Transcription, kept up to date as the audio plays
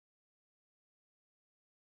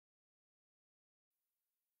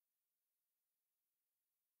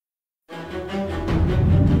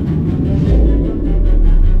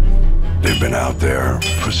They've been out there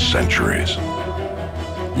for centuries,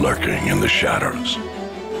 lurking in the shadows,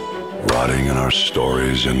 rotting in our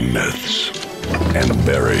stories and myths, and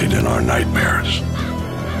buried in our nightmares.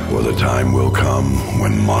 For the time will come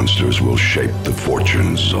when monsters will shape the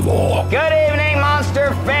fortunes of all. Good evening,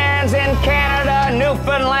 monster fans in Canada,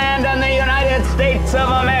 Newfoundland, and the United States of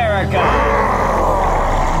America.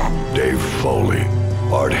 Dave Foley,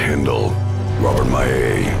 Art Hindle, Robert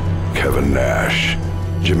Maillet, Kevin Nash,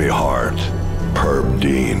 Jimmy Hart, Herb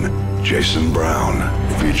Dean, Jason Brown,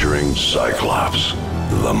 featuring Cyclops,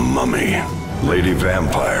 the Mummy, Lady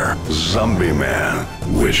Vampire, Zombie Man,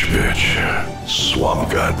 Witch Bitch,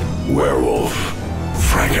 Swamp Gut, Werewolf,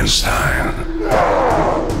 Frankenstein.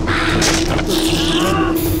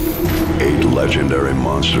 8 legendary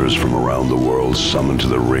monsters from around the world summoned to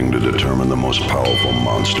the ring to determine the most powerful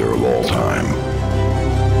monster of all time.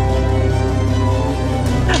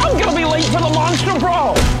 I'm gonna be late for the Monster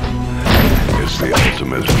Brawl! It's the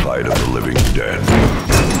ultimate fight of the living dead.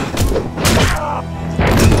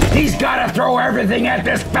 He's gotta throw everything at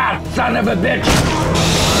this fat son of a bitch!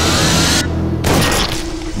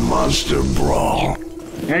 Monster Brawl.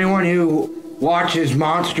 Anyone who watches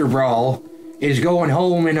Monster Brawl is going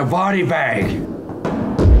home in a body bag.